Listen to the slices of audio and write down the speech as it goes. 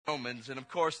Romans, and of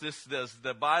course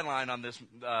the byline on this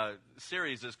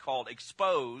series is called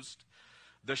Exposed,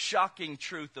 the Shocking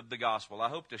Truth of the Gospel. I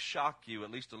hope to shock you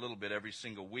at least a little bit every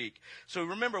single week. So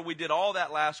remember, we did all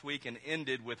that last week and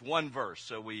ended with one verse.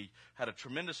 So we had a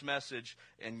tremendous message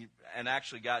and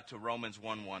actually got to Romans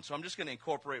 1:1. So I'm just going to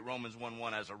incorporate Romans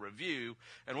 1:1 as a review,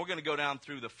 and we're going to go down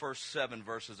through the first 7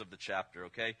 verses of the chapter,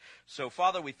 okay? So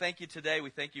Father, we thank you today.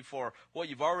 We thank you for what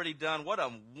you've already done. What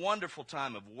a wonderful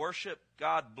time of worship.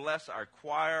 God bless our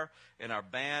choir and our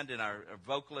band and our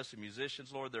vocalists and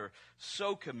musicians, Lord. They're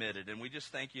so committed, and we just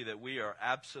thank you that we are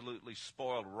absolutely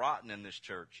spoiled rotten in this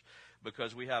church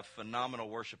because we have phenomenal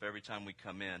worship every time we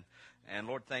come in. And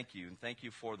Lord, thank you. And thank you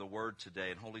for the word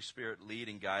today. And Holy Spirit, lead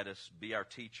and guide us. Be our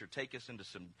teacher. Take us into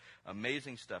some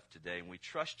amazing stuff today. And we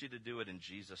trust you to do it in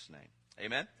Jesus' name.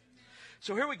 Amen?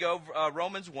 So here we go,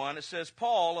 Romans 1. It says,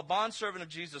 Paul, a bondservant of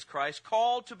Jesus Christ,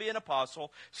 called to be an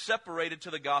apostle, separated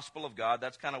to the gospel of God.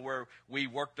 That's kind of where we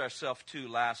worked ourselves to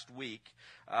last week.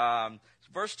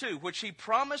 Verse 2, which he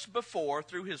promised before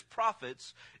through his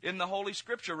prophets in the Holy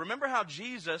Scripture. Remember how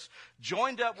Jesus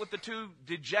joined up with the 2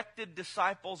 dejected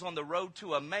disciples on the road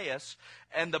to Emmaus,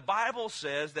 and the Bible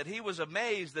says that he was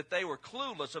amazed that they were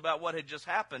clueless about what had just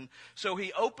happened. So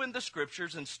he opened the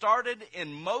Scriptures and started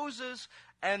in Moses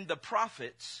and the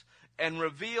prophets and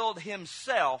revealed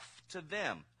himself to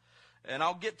them. And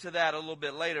I'll get to that a little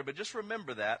bit later, but just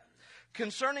remember that.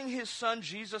 Concerning his son,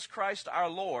 Jesus Christ our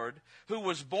Lord, who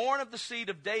was born of the seed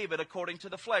of David according to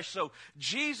the flesh. So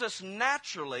Jesus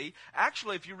naturally,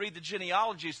 actually if you read the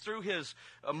genealogies through his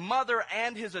mother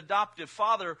and his adoptive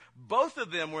father, both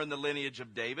of them were in the lineage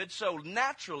of David. So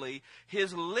naturally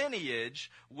his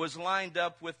lineage was lined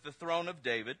up with the throne of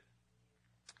David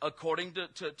according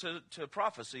to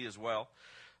prophecy as well.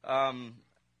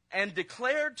 And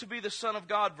declared to be the Son of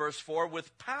God, verse 4,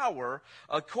 with power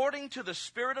according to the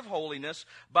Spirit of holiness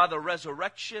by the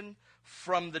resurrection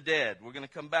from the dead. We're going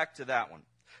to come back to that one.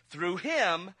 Through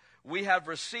him we have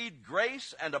received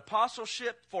grace and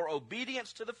apostleship for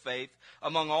obedience to the faith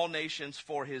among all nations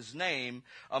for his name,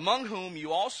 among whom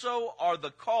you also are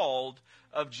the called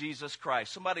of Jesus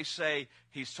Christ. Somebody say,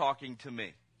 he's talking to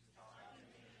me.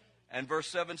 And verse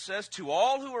 7 says, to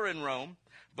all who are in Rome,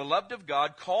 beloved of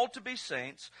God, called to be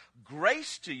saints,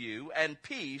 grace to you and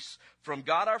peace from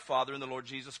God our Father and the Lord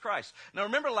Jesus Christ. Now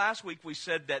remember last week we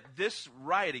said that this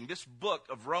writing, this book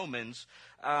of Romans,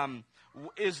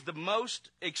 is the most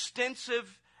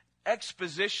extensive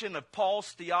exposition of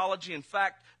Paul's theology. In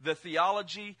fact, the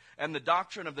theology and the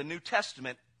doctrine of the New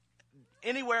Testament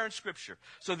anywhere in Scripture.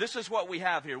 So this is what we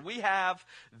have here. We have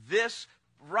this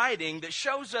writing that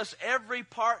shows us every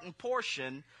part and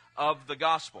portion of the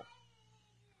gospel.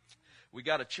 We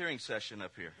got a cheering session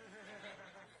up here.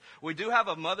 We do have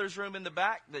a mother's room in the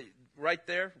back, right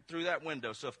there through that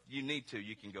window. So if you need to,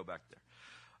 you can go back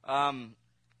there.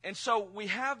 And so we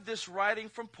have this writing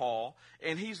from Paul,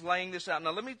 and he's laying this out.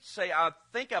 Now let me say, I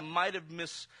think I might have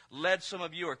misled some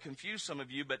of you or confused some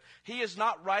of you, but he is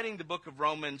not writing the book of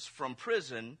Romans from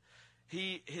prison.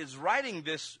 He is writing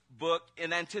this book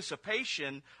in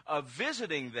anticipation of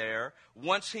visiting there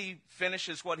once he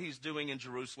finishes what he's doing in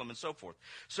Jerusalem and so forth.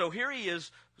 So here he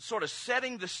is sort of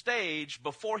setting the stage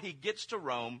before he gets to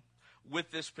Rome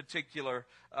with this particular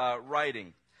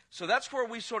writing. So that's where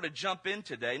we sort of jump in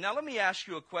today. Now let me ask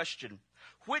you a question.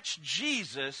 Which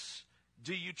Jesus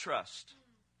do you trust?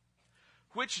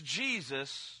 Which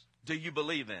Jesus do you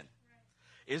believe in?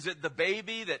 Is it the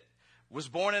baby that was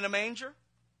born in a manger?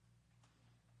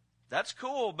 That's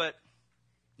cool, but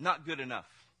not good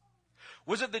enough.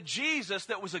 Was it the Jesus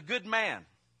that was a good man?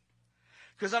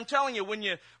 Because I'm telling you, when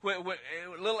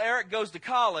little Eric goes to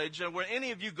college, and when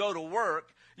any of you go to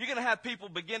work, you're going to have people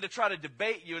begin to try to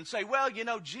debate you and say, well, you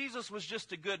know, Jesus was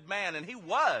just a good man, and he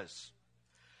was.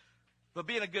 But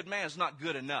being a good man is not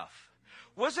good enough.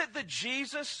 Was it the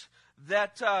Jesus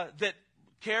that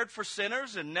cared for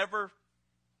sinners and never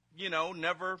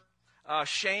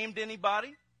shamed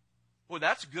anybody? Well,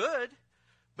 that's good,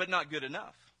 but not good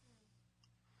enough.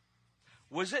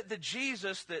 Was it the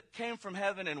Jesus that came from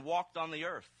heaven and walked on the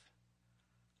earth?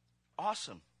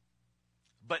 Awesome,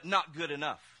 but not good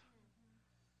enough.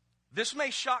 This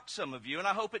may shock some of you, and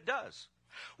I hope it does.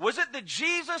 Was it the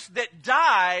Jesus that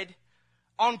died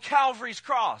on Calvary's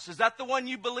cross? Is that the one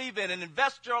you believe in and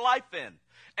invest your life in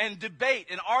and debate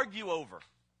and argue over?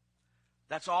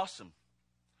 That's awesome,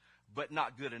 but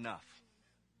not good enough.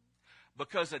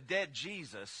 Because a dead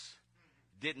Jesus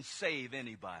didn't save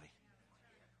anybody.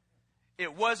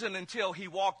 It wasn't until he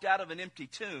walked out of an empty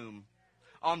tomb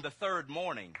on the 3rd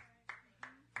morning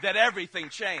that everything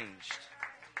changed.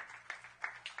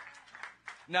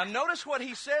 Now notice what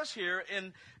he says here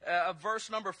in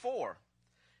verse number 4.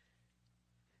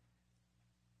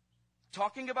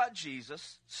 Talking about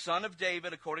Jesus, son of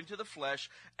David according to the flesh,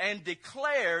 and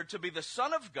declared to be the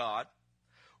Son of God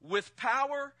with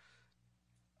power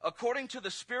according to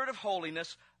the Spirit of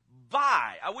holiness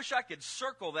by, I wish I could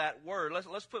circle that word.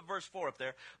 Let's put verse 4 up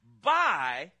there.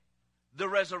 By the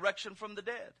resurrection from the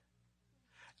dead.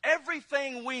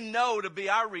 Everything we know to be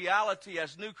our reality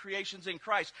as new creations in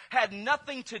Christ had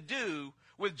nothing to do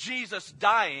with Jesus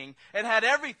dying and had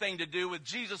everything to do with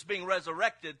Jesus being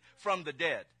resurrected from the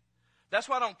dead. That's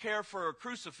why I don't care for a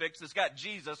crucifix that's got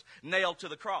Jesus nailed to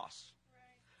the cross.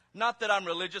 Right. Not that I'm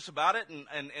religious about it,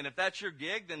 and if that's your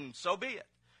gig, then so be it.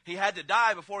 He had to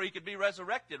die before he could be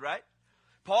resurrected, right?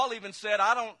 Paul even said,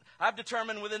 I've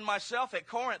determined within myself at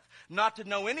Corinth not to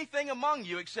know anything among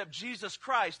you except Jesus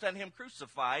Christ and him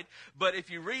crucified. But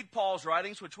if you read Paul's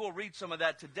writings, which we'll read some of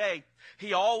that today,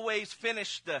 he always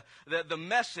finished the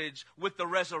message with the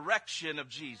resurrection of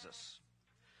Jesus.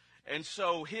 And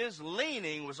so his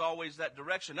leaning was always that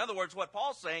direction. In other words, what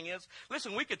Paul's saying is,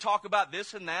 listen, we could talk about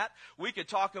this and that. We could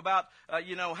talk about,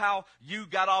 how you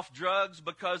got off drugs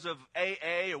because of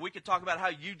AA, or we could talk about how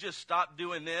you just stopped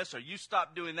doing this, or you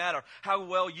stopped doing that, or how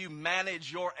well you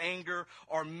manage your anger,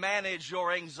 or manage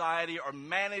your anxiety, or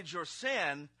manage your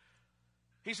sin.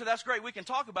 He said, that's great, we can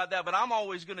talk about that, but I'm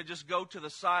always going to just go to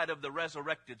the side of the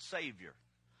resurrected Savior,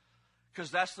 because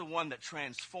that's the one that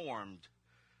transformed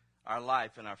our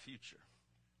life and our future.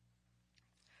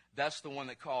 That's the one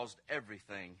that caused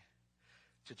everything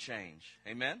to change.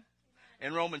 Amen?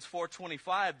 In Romans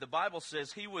 4:25, the Bible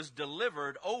says he was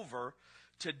delivered over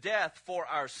to death for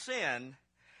our sin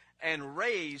and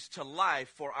raised to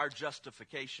life for our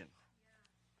justification.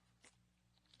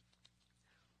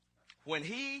 When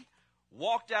he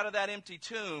walked out of that empty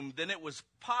tomb, then it was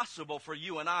possible for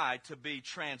you and I to be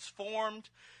transformed.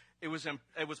 It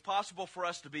was possible for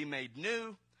us to be made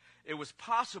new. It was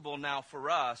possible now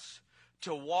for us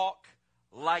to walk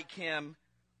like him,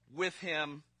 with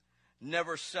him,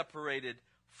 never separated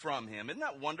from him. Isn't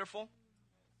that wonderful?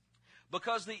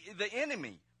 Because the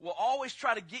enemy will always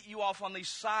try to get you off on these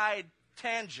side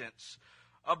tangents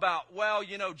about,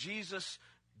 Jesus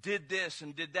did this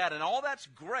and did that, and all that's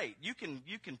great. You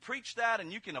can preach that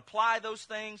and you can apply those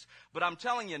things, but I'm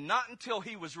telling you, not until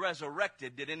he was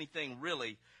resurrected did anything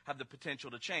really have the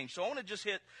potential to change. So I want to just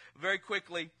hit very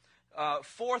quickly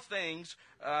 4 things,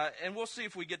 and we'll see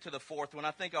if we get to the 4th one.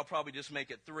 I think I'll probably just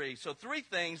make it 3. So 3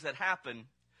 things that happen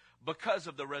because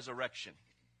of the resurrection.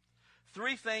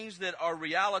 3 things that are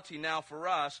reality now for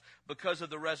us because of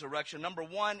the resurrection. Number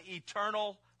 1,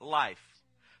 eternal life.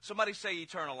 Somebody say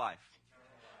eternal life.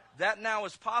 That now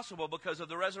is possible because of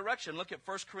the resurrection. Look at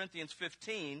 1 Corinthians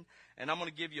 15, and I'm going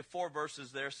to give you 4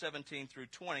 verses there, 17 through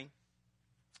 20.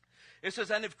 It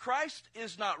says, and if Christ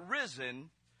is not risen,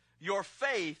 your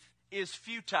faith is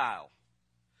futile.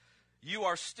 You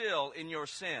are still in your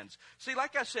sins. See,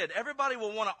 like I said, everybody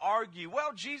will want to argue,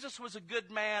 well, Jesus was a good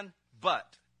man, but.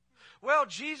 Well,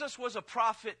 Jesus was a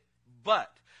prophet, but.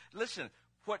 Listen,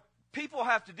 what people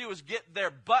have to do is get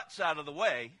their butts out of the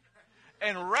way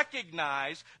and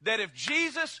recognize that if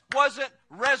Jesus wasn't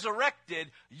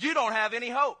resurrected, you don't have any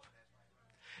hope.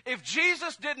 If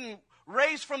Jesus didn't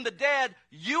raise from the dead,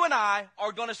 you and I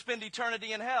are going to spend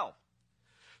eternity in hell.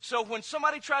 So when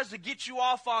somebody tries to get you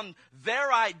off on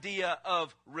their idea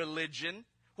of religion,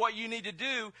 what you need to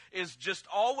do is just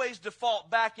always default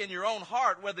back in your own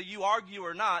heart, whether you argue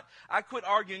or not. I quit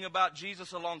arguing about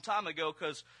Jesus a long time ago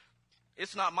because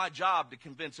it's not my job to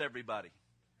convince everybody.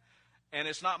 And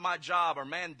it's not my job or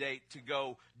mandate to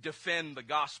go defend the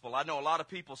gospel. I know a lot of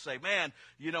people say, man,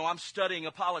 I'm studying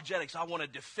apologetics. I want to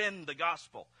defend the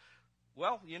gospel.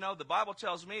 Well, the Bible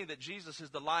tells me that Jesus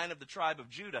is the Lion of the tribe of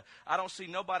Judah. I don't see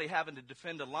nobody having to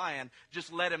defend a lion.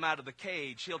 Just let him out of the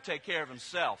cage. He'll take care of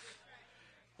himself.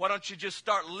 Why don't you just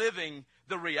start living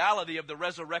the reality of the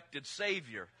resurrected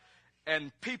Savior?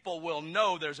 And people will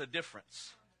know there's a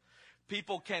difference.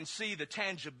 People can see the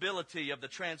tangibility of the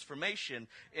transformation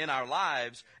in our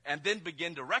lives and then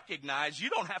begin to recognize you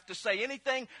don't have to say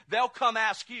anything. They'll come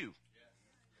ask you.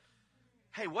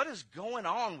 Hey, what is going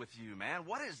on with you, man?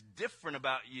 What is different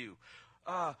about you?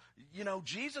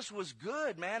 Jesus was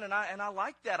good, man, and I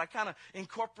like that. I kind of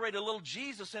incorporate a little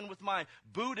Jesus in with my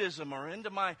Buddhism or into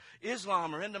my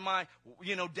Islam or into my,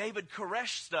 David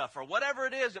Koresh stuff or whatever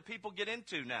it is that people get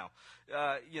into now,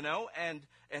 and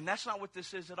that's not what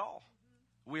this is at all.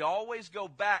 We always go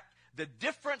back. The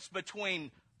difference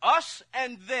between us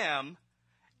and them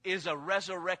is a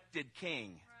resurrected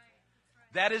king.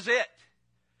 That is it.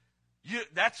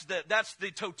 That's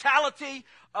the totality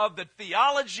of the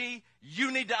theology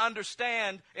you need to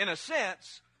understand, in a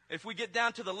sense. If we get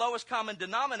down to the lowest common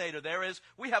denominator, there is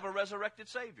we have a resurrected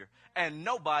Savior, and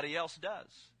nobody else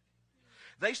does.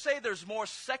 They say there's more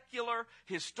secular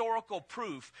historical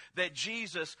proof that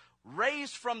Jesus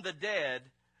raised from the dead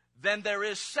than there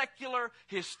is secular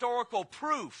historical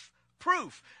proof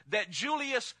that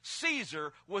Julius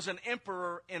Caesar was an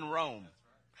emperor in Rome.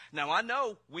 Now, I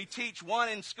know we teach one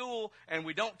in school and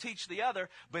we don't teach the other,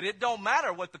 but it don't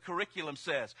matter what the curriculum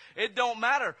says. It don't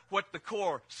matter what the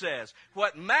core says.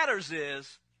 What matters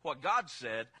is what God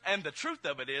said, and the truth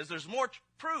of it is there's more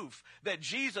proof that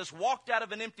Jesus walked out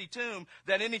of an empty tomb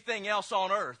than anything else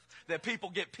on earth that people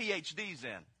get PhDs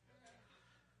in.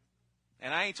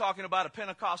 And I ain't talking about a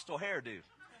Pentecostal hairdo.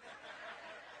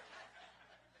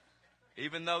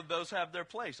 Even though those have their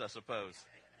place, I suppose.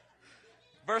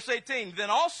 Verse 18, then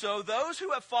also those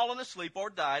who have fallen asleep or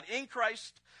died in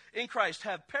Christ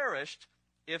have perished,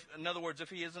 in other words, if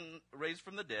he isn't raised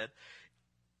from the dead.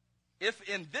 If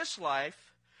in this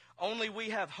life only we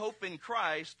have hope in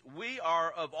Christ, we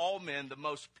are of all men the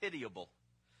most pitiable.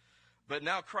 But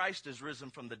now Christ is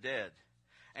risen from the dead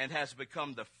and has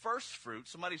become the first fruit.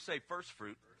 Somebody say first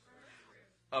fruit.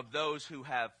 Of those who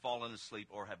have fallen asleep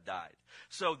or have died.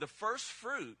 So the first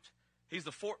fruit, he's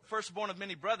the firstborn of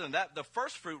many brethren. That the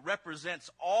first fruit represents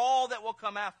all that will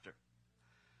come after.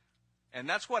 And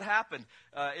that's what happened.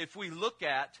 If we look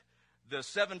at the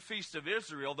 7 feasts of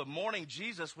Israel, the morning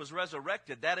Jesus was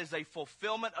resurrected, that is a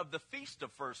fulfillment of the feast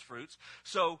of first fruits.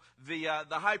 So the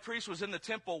high priest was in the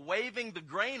temple waving the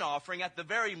grain offering at the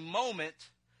very moment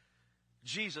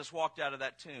Jesus walked out of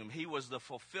that tomb. He was the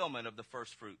fulfillment of the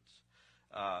first fruits.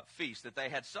 Feast that they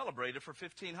had celebrated for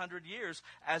 1,500 years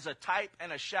as a type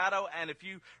and a shadow. And if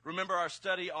you remember our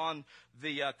study on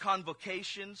the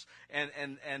convocations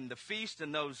and the feast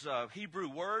and those Hebrew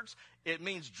words, it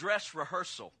means dress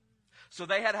rehearsal. So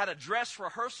they had a dress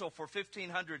rehearsal for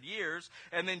 1,500 years,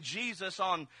 and then Jesus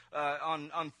on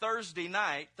Thursday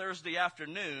night, Thursday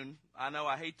afternoon, I know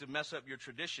I hate to mess up your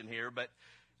tradition here, but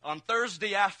on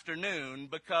Thursday afternoon,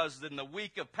 because in the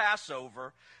week of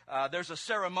Passover, there's a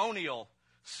ceremonial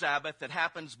Sabbath that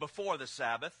happens before the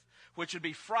Sabbath, which would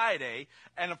be Friday.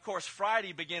 And of course,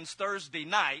 Friday begins Thursday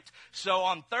night. So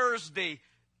on Thursday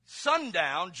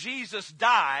sundown, Jesus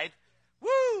died.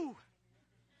 Woo!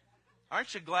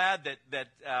 Aren't you glad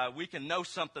that we can know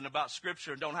something about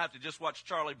Scripture and don't have to just watch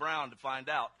Charlie Brown to find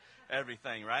out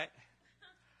everything, right?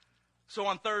 So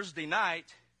on Thursday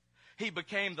night, he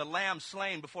became the lamb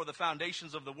slain before the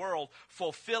foundations of the world,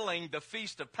 fulfilling the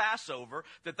feast of Passover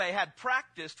that they had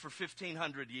practiced for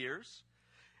 1,500 years.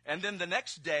 And then the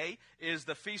next day is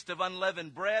the Feast of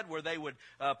Unleavened Bread, where they would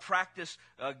practice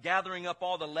gathering up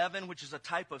all the leaven, which is a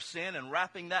type of sin, and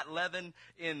wrapping that leaven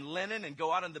in linen and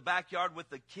go out in the backyard with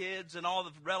the kids and all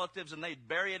the relatives, and they'd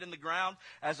bury it in the ground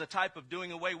as a type of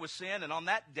doing away with sin. And on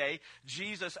that day,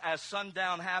 Jesus, as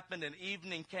sundown happened and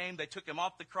evening came, they took him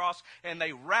off the cross, and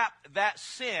they wrapped that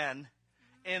sin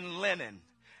in linen.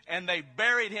 And they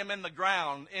buried him in the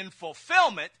ground in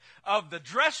fulfillment of the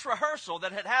dress rehearsal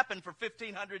that had happened for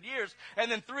 1,500 years. And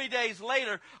then 3 days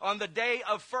later, on the day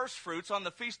of first fruits, on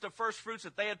the Feast of First Fruits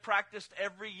that they had practiced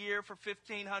every year for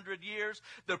 1,500 years,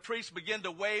 the priests began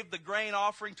to wave the grain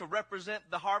offering to represent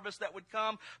the harvest that would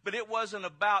come. But it wasn't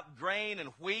about grain and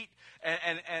wheat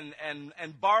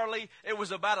and barley. It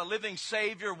was about a living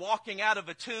Savior walking out of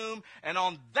a tomb. And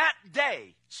on that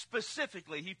day,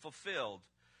 specifically, he fulfilled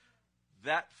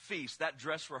that feast, that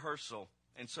dress rehearsal.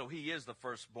 And so he is the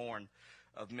firstborn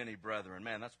of many brethren.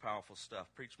 Man, that's powerful stuff.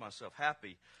 Preach myself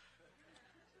happy.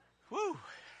 Whew.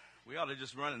 We ought to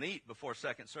just run and eat before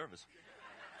second service.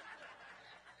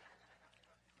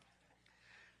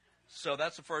 So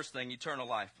that's the first thing, eternal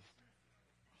life.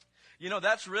 You know,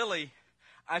 that's really,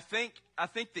 I think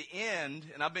the end,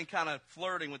 and I've been kind of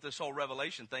flirting with this whole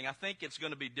Revelation thing, I think it's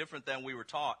going to be different than we were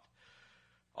taught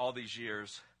all these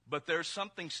years. But there's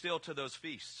something still to those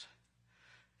feasts.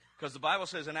 Because the Bible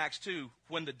says in Acts 2,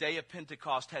 when the day of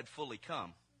Pentecost had fully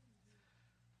come,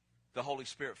 the Holy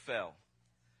Spirit fell.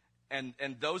 And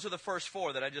those are the first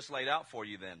 4 that I just laid out for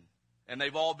you then. And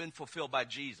they've all been fulfilled by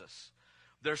Jesus.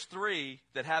 There's 3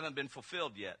 that haven't been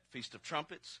fulfilled yet. Feast of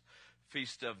Trumpets,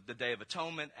 Feast of the Day of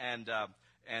Atonement,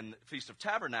 and Feast of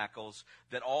Tabernacles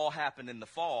that all happened in the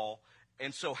fall.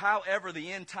 And so however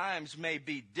the end times may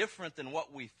be different than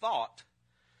what we thought,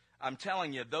 I'm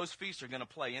telling you, those feasts are going to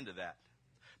play into that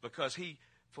because he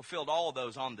fulfilled all of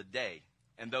those on the day.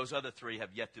 And those other 3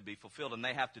 have yet to be fulfilled. And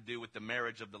they have to do with the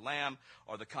marriage of the Lamb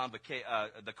or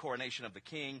the coronation of the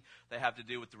King. They have to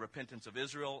do with the repentance of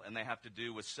Israel. And they have to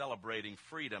do with celebrating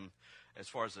freedom as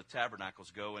far as the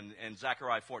tabernacles go. And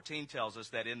Zechariah 14 tells us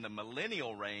that in the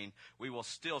millennial reign, we will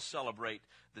still celebrate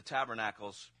the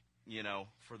tabernacles,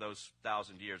 for those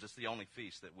 1,000 years. It's the only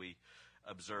feast that we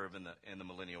observe in the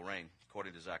millennial reign,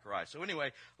 according to Zechariah. So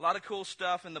anyway, a lot of cool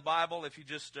stuff in the Bible if you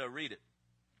just read it.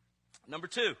 Number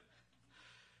 2.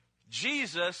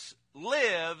 Jesus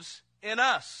lives in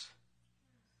us.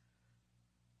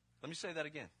 Let me say that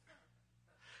again.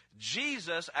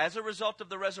 Jesus, as a result of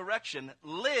the resurrection,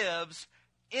 lives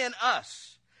in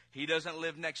us. He doesn't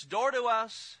live next door to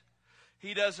us.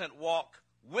 He doesn't walk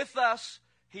with us.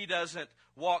 He doesn't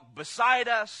walk beside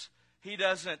us. He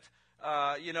doesn't,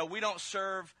 we don't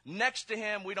serve next to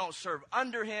him. We don't serve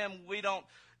under him. We don't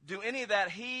do any of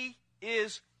that. He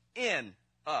is in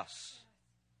us.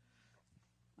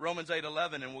 Romans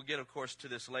 8:11, and we'll get, of course, to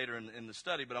this later in the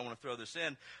study, but I want to throw this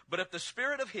in. But if the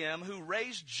Spirit of him who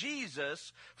raised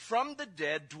Jesus from the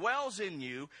dead dwells in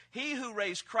you, he who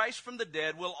raised Christ from the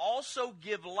dead will also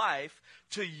give life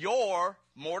to your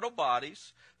mortal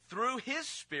bodies through his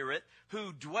Spirit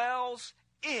who dwells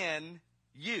in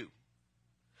you.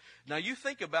 Now, you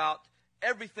think about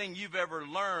everything you've ever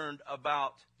learned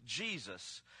about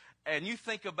Jesus, and you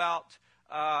think about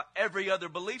every other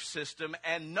belief system,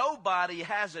 and nobody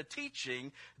has a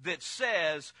teaching that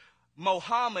says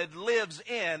Muhammad lives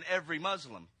in every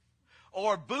Muslim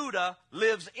or Buddha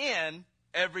lives in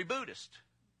every Buddhist.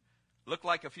 Looked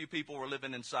like a few people were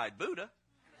living inside Buddha.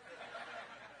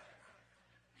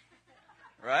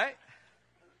 Right?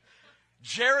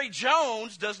 Jerry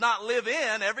Jones does not live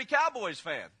in every Cowboys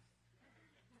fan.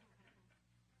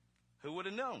 Who would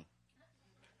have known?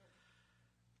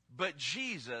 But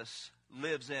Jesus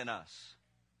lives in us.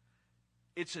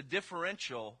 It's a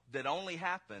differential that only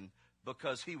happened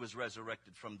because he was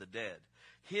resurrected from the dead.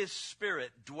 His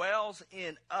Spirit dwells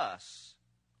in us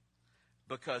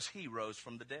because he rose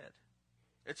from the dead.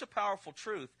 It's a powerful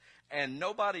truth, and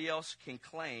nobody else can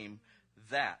claim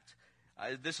that.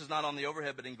 This is not on the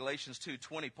overhead, but in Galatians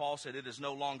 2:20, Paul said, "It is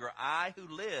no longer I who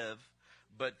live,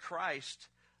 but Christ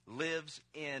lives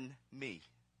in me."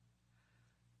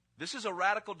 This is a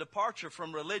radical departure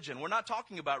from religion. We're not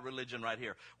talking about religion right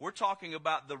here. We're talking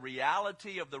about the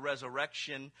reality of the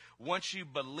resurrection. Once you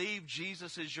believe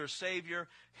Jesus is your Savior,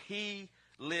 he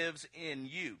lives in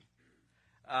you.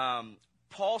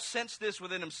 Paul sensed this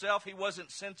within himself. He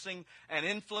wasn't sensing an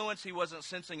influence. He wasn't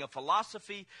sensing a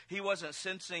philosophy. He wasn't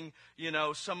sensing,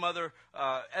 some other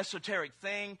esoteric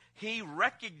thing. He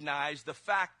recognized the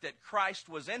fact that Christ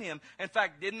was in him. In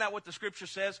fact, isn't that what the Scripture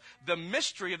says? The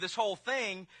mystery of this whole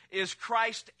thing is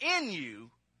Christ in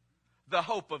you, the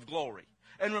hope of glory.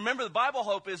 And remember, the Bible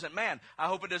hope isn't, man, I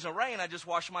hope it doesn't rain. I just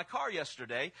washed my car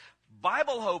yesterday.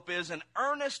 Bible hope is an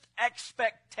earnest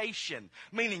expectation,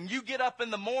 meaning you get up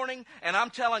in the morning and I'm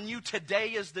telling you today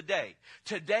is the day.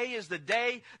 Today is the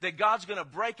day that God's going to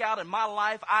break out in my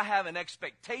life. I have an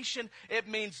expectation. It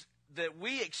means that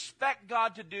we expect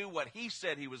God to do what he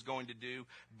said he was going to do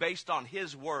based on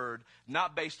his word,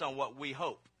 not based on what we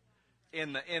hope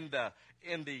in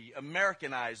the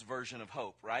Americanized version of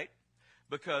hope, right?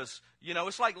 Because,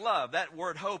 it's like love. That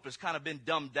word hope has kind of been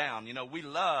dumbed down. We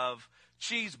love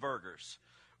cheeseburgers.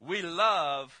 We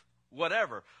love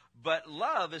whatever. But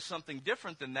love is something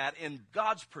different than that in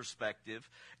God's perspective.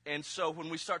 And so when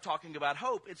we start talking about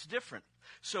hope, it's different.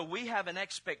 So we have an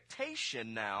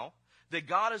expectation now that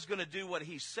God is going to do what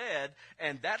he said,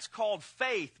 and that's called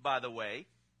faith, by the way.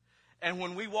 And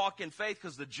when we walk in faith,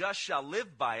 because the just shall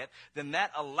live by it, then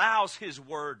that allows his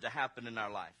word to happen in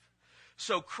our life.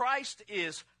 So Christ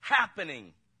is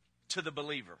happening to the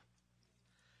believer.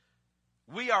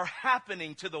 We are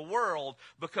happening to the world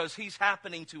because he's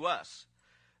happening to us.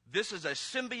 This is a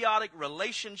symbiotic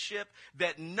relationship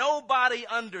that nobody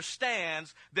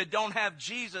understands that don't have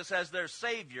Jesus as their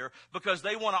Savior, because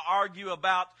they want to argue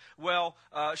about,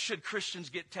 should Christians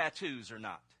get tattoos or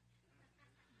not?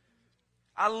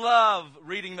 I love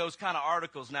reading those kind of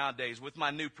articles nowadays with my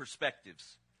new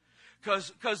perspectives.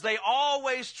 Because they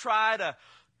always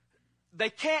they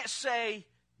can't say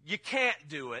you can't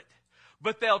do it,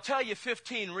 but they'll tell you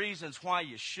 15 reasons why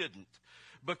you shouldn't.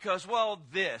 Because,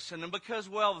 this, and then because,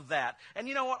 that. And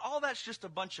you know what? All that's just a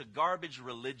bunch of garbage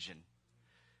religion.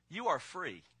 You are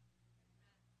free.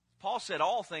 Paul said,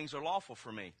 all things are lawful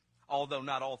for me, although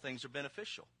not all things are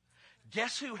beneficial.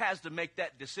 Guess who has to make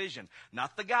that decision?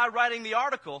 Not the guy writing the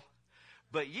article,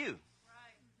 but you.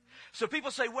 So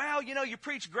people say, you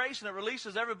preach grace and it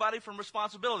releases everybody from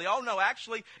responsibility. Oh, no,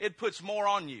 actually, it puts more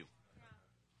on you.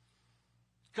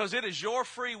 Because it is your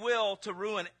free will to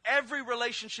ruin every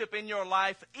relationship in your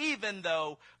life, even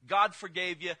though God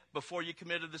forgave you before you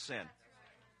committed the sin.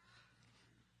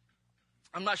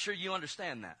 I'm not sure you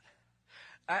understand that.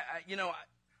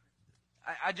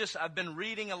 I've been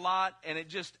reading a lot, and it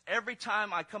just, every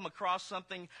time I come across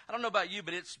something, I don't know about you,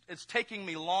 but it's taking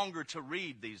me longer to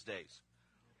read these days.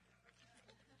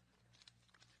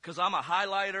 Because I'm a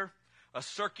highlighter, a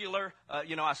circular,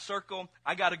 I circle.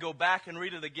 I got to go back and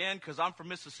read it again because I'm from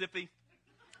Mississippi.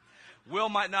 Will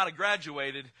might not have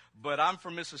graduated, but I'm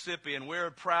from Mississippi, and we're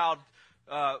a proud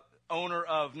owner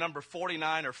of number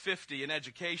 49 or 50 in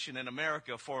education in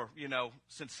America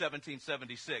since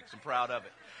 1776. I'm proud of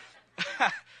it.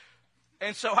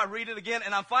 And so I read it again,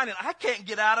 and I'm finding I can't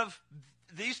get out of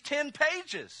these 10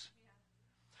 pages.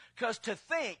 Because to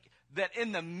think that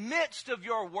in the midst of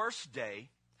your worst day,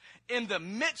 in the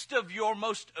midst of your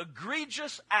most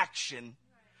egregious action,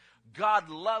 God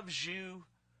loves you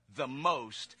the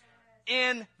most.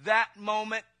 In that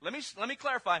moment, let me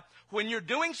clarify. When you're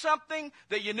doing something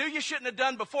that you knew you shouldn't have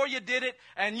done before you did it,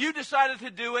 and you decided to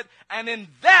do it, and in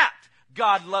that,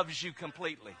 God loves you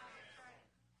completely.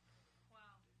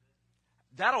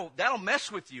 That'll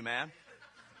mess with you, man.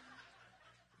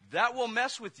 That will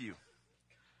mess with you.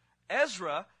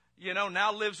 Ezra,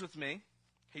 now lives with me.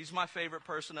 He's my favorite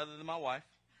person other than my wife.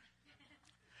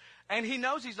 And he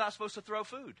knows he's not supposed to throw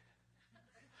food.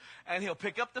 And he'll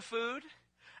pick up the food,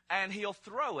 and he'll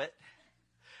throw it.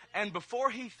 And before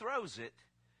he throws it,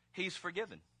 he's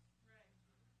forgiven.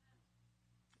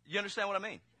 You understand what I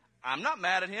mean? I'm not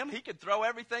mad at him. He could throw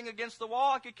everything against the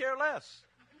wall. I could care less.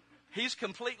 He's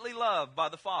completely loved by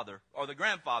the father, or the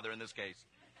grandfather in this case.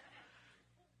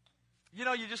 You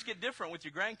just get different with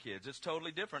your grandkids. It's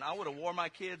totally different. I would have wore my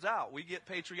kids out. We get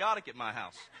patriotic at my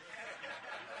house.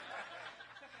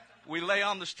 We lay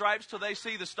on the stripes till they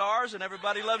see the stars, and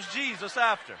everybody loves Jesus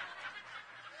after.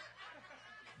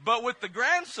 But with the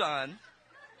grandson,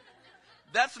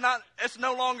 it's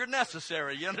no longer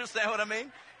necessary. You understand what I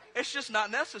mean? It's just not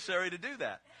necessary to do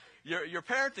that. Your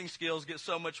parenting skills get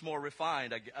so much more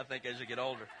refined, I think, as you get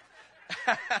older.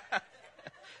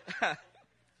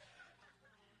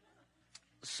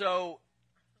 So,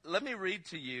 let me read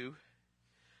to you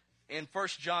in 1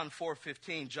 John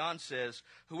 4:15. John says,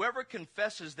 "Whoever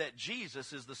confesses that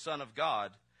Jesus is the Son of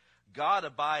God, God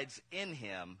abides in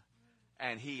him,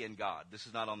 and he in God." This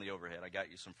is not on the overhead. I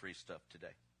got you some free stuff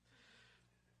today.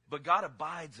 But God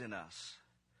abides in us.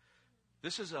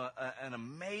 This is an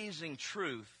amazing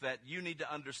truth that you need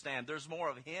to understand. There's more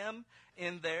of him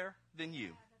in there than you.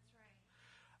 Yeah,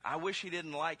 that's right. I wish he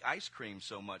didn't like ice cream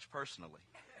so much personally.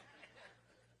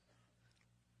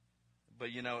 But,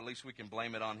 at least we can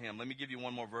blame it on him. Let me give you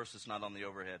one more verse that's not on the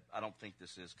overhead. I don't think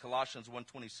this is. Colossians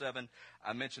 1:27.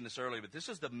 I mentioned this earlier, but this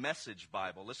is the Message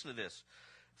Bible. Listen to this.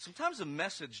 Sometimes the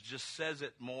Message just says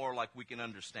it more like we can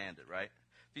understand it, right?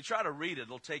 If you try to read it,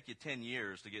 it'll take you 10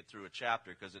 years to get through a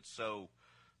chapter because it's so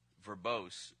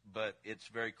verbose, but it's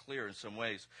very clear in some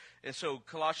ways. And so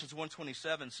Colossians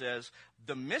 1:27 says,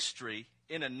 "The mystery,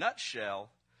 in a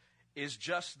nutshell, is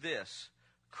just this: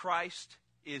 Christ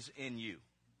is in you.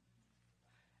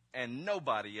 And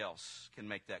nobody else can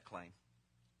make that claim."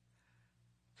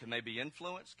 Can they be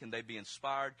influenced? Can they be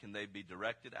inspired? Can they be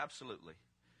directed? Absolutely.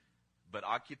 But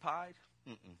occupied?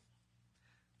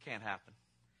 Can't happen.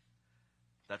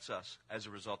 That's us as a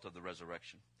result of the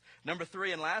resurrection. Number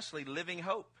 3, and lastly, living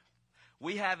hope.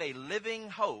 We have a living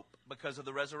hope because of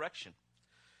the resurrection.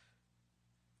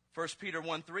 1 Peter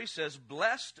 1:3 says,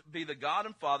 "Blessed be the God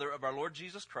and Father of our Lord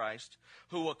Jesus Christ,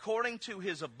 who according to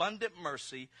his abundant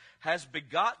mercy has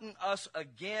begotten us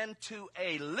again to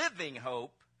a living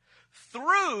hope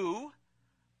through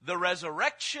the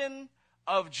resurrection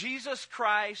of Jesus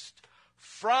Christ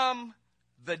from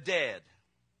the dead."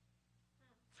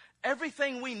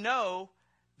 Everything we know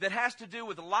that has to do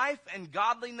with life and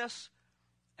godliness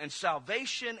and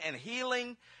salvation and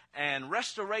healing and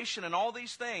restoration and all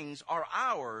these things are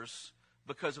ours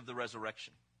because of the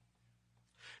resurrection.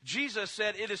 Jesus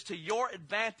said, "It is to your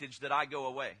advantage that I go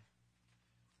away."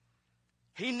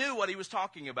 He knew what he was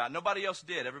talking about. Nobody else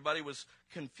did. Everybody was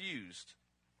confused.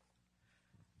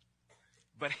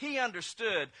 But he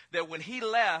understood that when he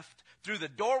left through the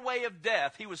doorway of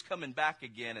death, he was coming back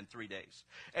again in 3 days.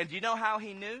 And do you know how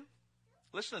he knew?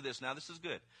 Listen to this now. This is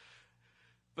good.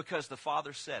 Because the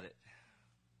Father said it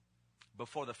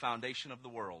before the foundation of the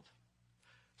world.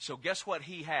 So guess what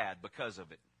he had because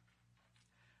of it?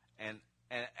 And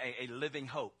a living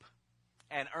hope,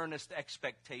 an earnest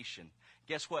expectation.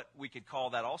 Guess what we could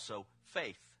call that also?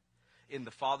 Faith in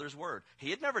the Father's word. He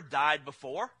had never died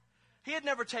before. He had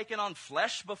never taken on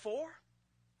flesh before.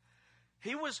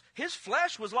 His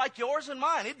flesh was like yours and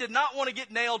mine. It did not want to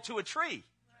get nailed to a tree.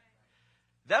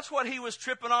 That's what he was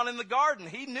tripping on in the garden.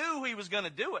 He knew he was going to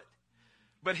do it.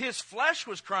 But his flesh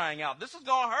was crying out, this is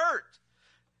going to hurt.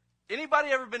 Anybody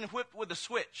ever been whipped with a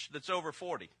switch that's over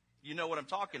 40? You know what I'm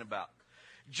talking about.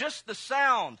 Just the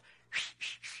sound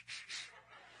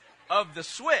of the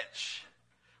switch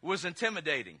was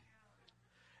intimidating.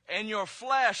 And your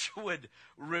flesh would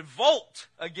revolt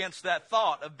against that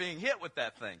thought of being hit with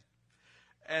that thing.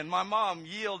 And my mom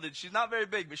yielded, she's not very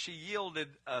big, but she yielded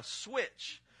a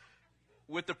switch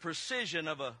with the precision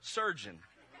of a surgeon.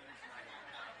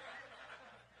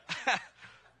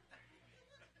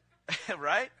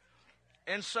 Right?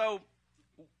 And so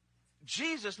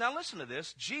Jesus, now listen to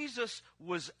this, Jesus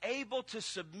was able to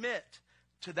submit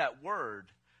to that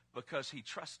word because he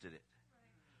trusted it.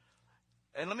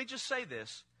 And let me just say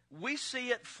this, we see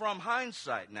it from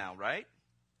hindsight now, right?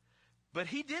 But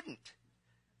he didn't.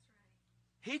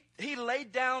 He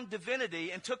laid down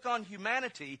divinity and took on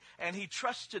humanity, and he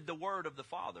trusted the word of the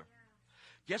Father.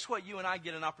 Guess what you and I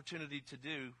get an opportunity to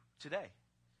do today?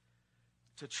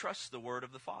 To trust the word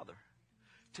of the Father.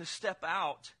 To step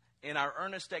out in our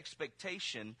earnest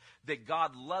expectation that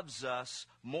God loves us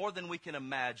more than we can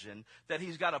imagine, that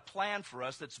he's got a plan for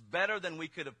us that's better than we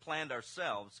could have planned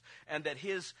ourselves, and that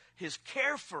his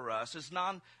care for us is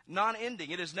non-ending.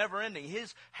 It is never ending.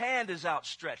 His hand is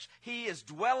outstretched. He is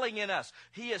dwelling in us.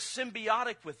 He is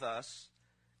symbiotic with us,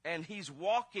 and he's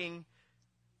walking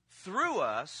through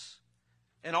us,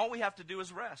 and all we have to do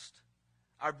is rest.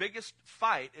 Our biggest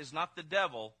fight is not the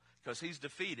devil, because he's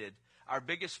defeated. Our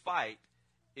biggest fight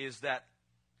is that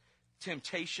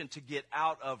temptation to get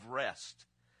out of rest,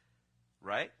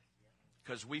 right?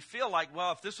 Because we feel like,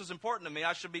 well, if this was important to me,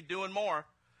 I should be doing more.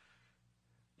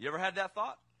 You ever had that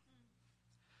thought?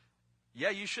 Yeah,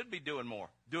 you should be doing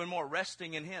more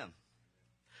resting in him,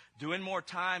 doing more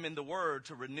time in the Word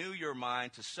to renew your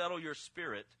mind, to settle your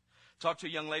spirit. Talked to a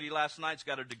young lady last night, she's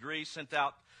got her degree, sent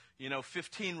out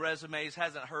 15 resumes,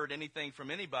 hasn't heard anything from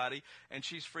anybody, and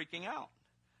she's freaking out.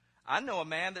 I know a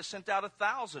man that sent out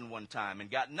 1,000 one time and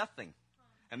got nothing.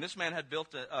 And this man had built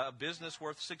a business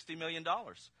worth $60 million.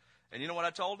 And you know what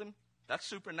I told him? That's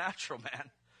supernatural,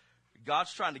 man.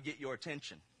 God's trying to get your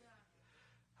attention.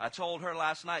 I told her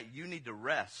last night, you need to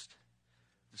rest.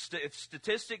 If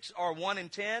statistics are 1 in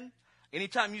 10,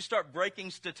 anytime you start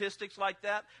breaking statistics like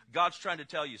that, God's trying to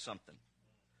tell you something.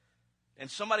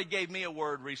 And somebody gave me a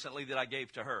word recently that I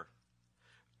gave to her.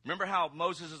 Remember how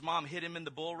Moses' mom hid him in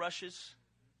the bulrushes?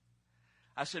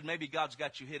 I said, maybe God's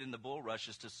got you hid in the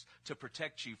bulrushes to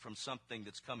protect you from something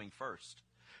that's coming first.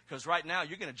 Because right now,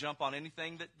 you're going to jump on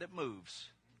anything that moves.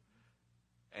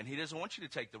 And he doesn't want you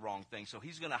to take the wrong thing. So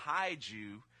he's going to hide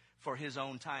you for his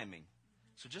own timing.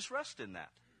 So just rest in that.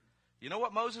 You know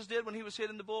what Moses did when he was hid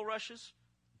in the bulrushes?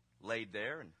 Laid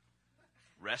there and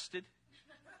rested.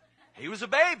 He was a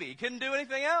baby. He couldn't do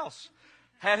anything else.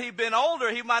 Had he been older,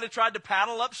 he might have tried to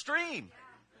paddle upstream.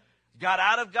 Got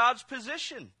out of God's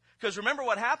position. Because remember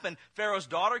what happened. Pharaoh's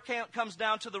daughter comes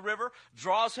down to the river,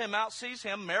 draws him out, sees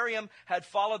him. Miriam had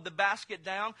followed the basket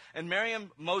down. And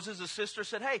Miriam, Moses' sister,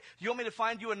 said, hey, you want me to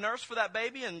find you a nurse for that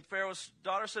baby? And Pharaoh's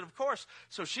daughter said, of course.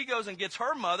 So she goes and gets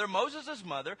her mother, Moses'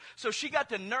 mother. So she got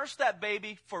to nurse that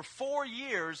baby for 4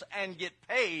 years and get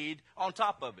paid on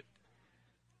top of it.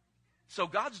 So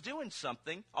God's doing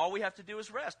something. All we have to do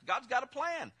is rest. God's got a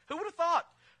plan. Who would have thought?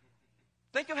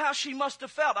 Think of how she must have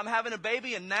felt. I'm having a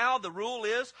baby, and now the rule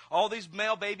is all these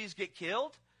male babies get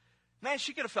killed. Man,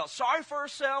 she could have felt sorry for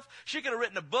herself. She could have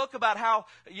written a book about how,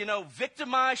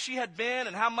 victimized she had been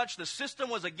and how much the system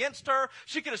was against her.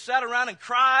 She could have sat around and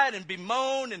cried and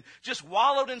bemoaned and just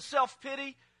wallowed in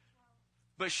self-pity.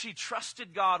 But she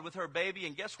trusted God with her baby,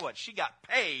 and guess what? She got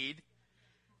paid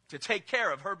to take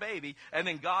care of her baby, and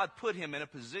then God put him in a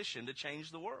position to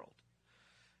change the world.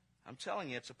 I'm telling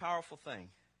you, it's a powerful thing.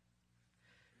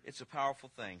 It's a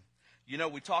powerful thing.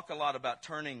 We talk a lot about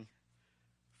turning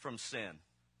from sin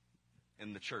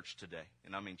in the church today,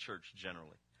 and I mean church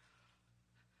generally.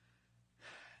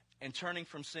 And turning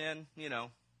from sin,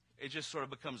 it just sort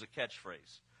of becomes a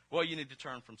catchphrase. Well, you need to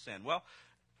turn from sin. Well,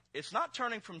 it's not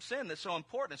turning from sin that's so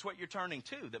important. It's what you're turning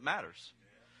to that matters.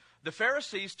 The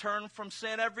Pharisees turned from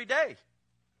sin every day.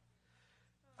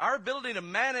 Our ability to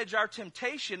manage our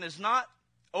temptation is not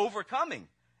overcoming.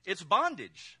 It's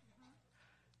bondage.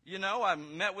 I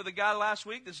met with a guy last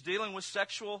week that's dealing with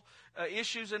sexual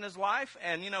issues in his life.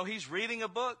 And, he's reading a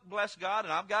book, bless God,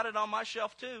 and I've got it on my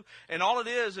shelf too. And all it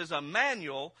is a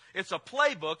manual. It's a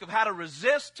playbook of how to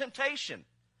resist temptation.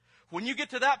 When you get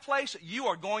to that place, you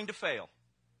are going to fail.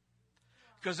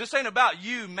 Because this ain't about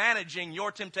you managing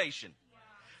your temptation.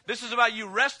 This is about you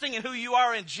resting in who you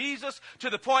are in Jesus to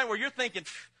the point where you're thinking,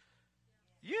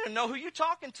 you don't know who you're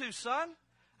talking to, son.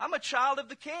 I'm a child of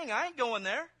the King. I ain't going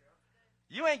there.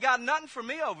 You ain't got nothing for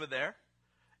me over there.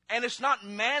 And it's not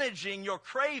managing your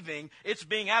craving. It's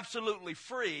being absolutely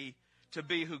free to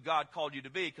be who God called you to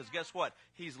be. Because guess what?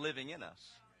 He's living in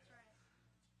us.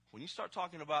 When you start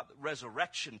talking about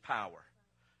resurrection power,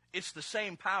 it's the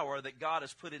same power that God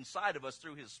has put inside of us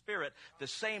through His Spirit. The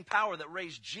same power that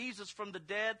raised Jesus from the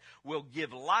dead will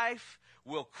give life,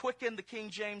 will quicken, the King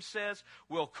James says,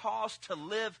 will cause to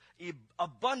live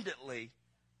abundantly.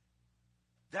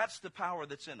 That's the power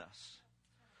that's in us.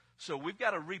 So we've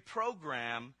got to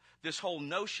reprogram this whole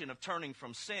notion of turning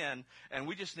from sin, and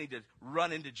we just need to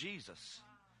run into Jesus.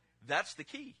 That's the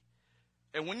key.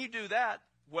 And when you do that,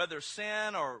 whether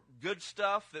sin or good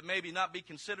stuff that maybe not be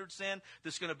considered sin,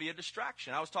 that's going to be a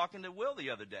distraction. I was talking to Will the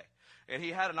other day, and he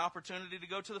had an opportunity to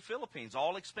go to the Philippines,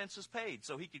 all expenses paid,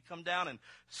 so he could come down and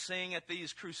sing at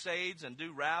these crusades and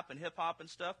do rap and hip-hop and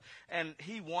stuff, and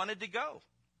he wanted to go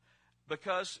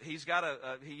because he's got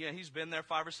he's been there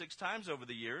 5 or 6 times over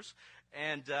the years,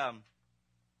 and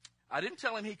I didn't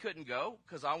tell him he couldn't go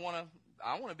because I want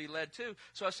to be led too.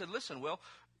 So I said, listen, Will,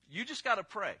 you just got to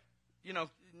pray. You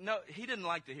know, no, he didn't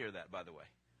like to hear that, by the way.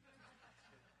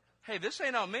 Hey, this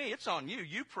ain't on me. It's on you.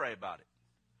 You pray about it.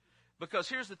 Because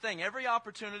here's the thing. Every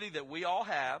opportunity that we all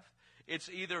have, it's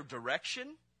either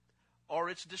direction or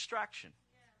it's distraction.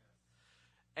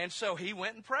 And so he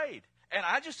went and prayed. And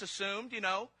I just assumed,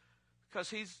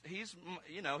 because he's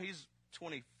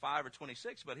 25 or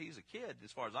 26, but he's a kid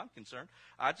as far as I'm concerned.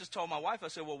 I just told my wife, I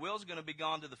said, well, Will's going to be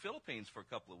gone to the Philippines for a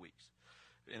couple of weeks.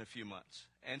 In a few months.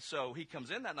 And so he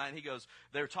comes in that night and he goes,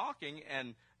 they're talking,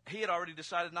 and he had already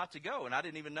decided not to go, and I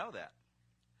didn't even know that.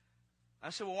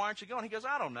 I said, well, why aren't you going? He goes,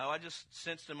 I don't know. I just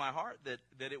sensed in my heart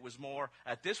that it was more,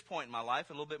 at this point in my life,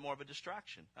 a little bit more of a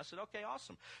distraction. I said, okay,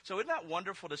 awesome. So isn't that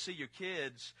wonderful to see your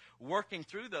kids working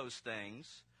through those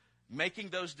things, making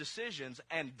those decisions,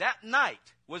 and that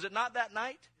night, was it not that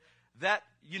night, that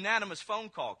unanimous phone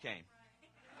call came?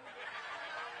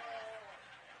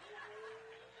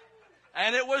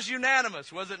 And it was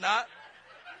unanimous, was it not?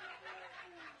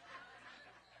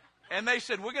 And they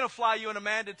said, we're going to fly you and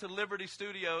Amanda to Liberty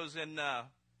Studios in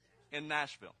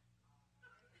Nashville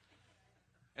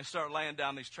and start laying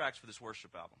down these tracks for this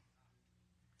worship album.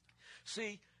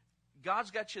 See, God's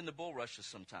got you in the bulrushes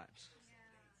sometimes.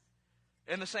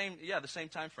 In the same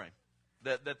time frame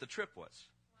that the trip was.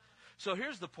 So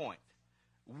here's the point.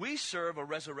 We serve a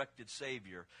resurrected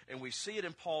Savior, and we see it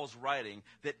in Paul's writing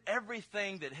that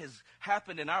everything that has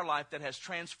happened in our life that has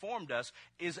transformed us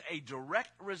is a direct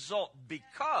result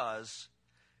because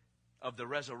of the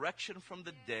resurrection from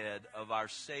the dead of our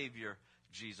Savior,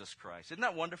 Jesus Christ. Isn't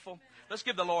that wonderful? Let's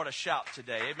give the Lord a shout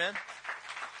today. Amen.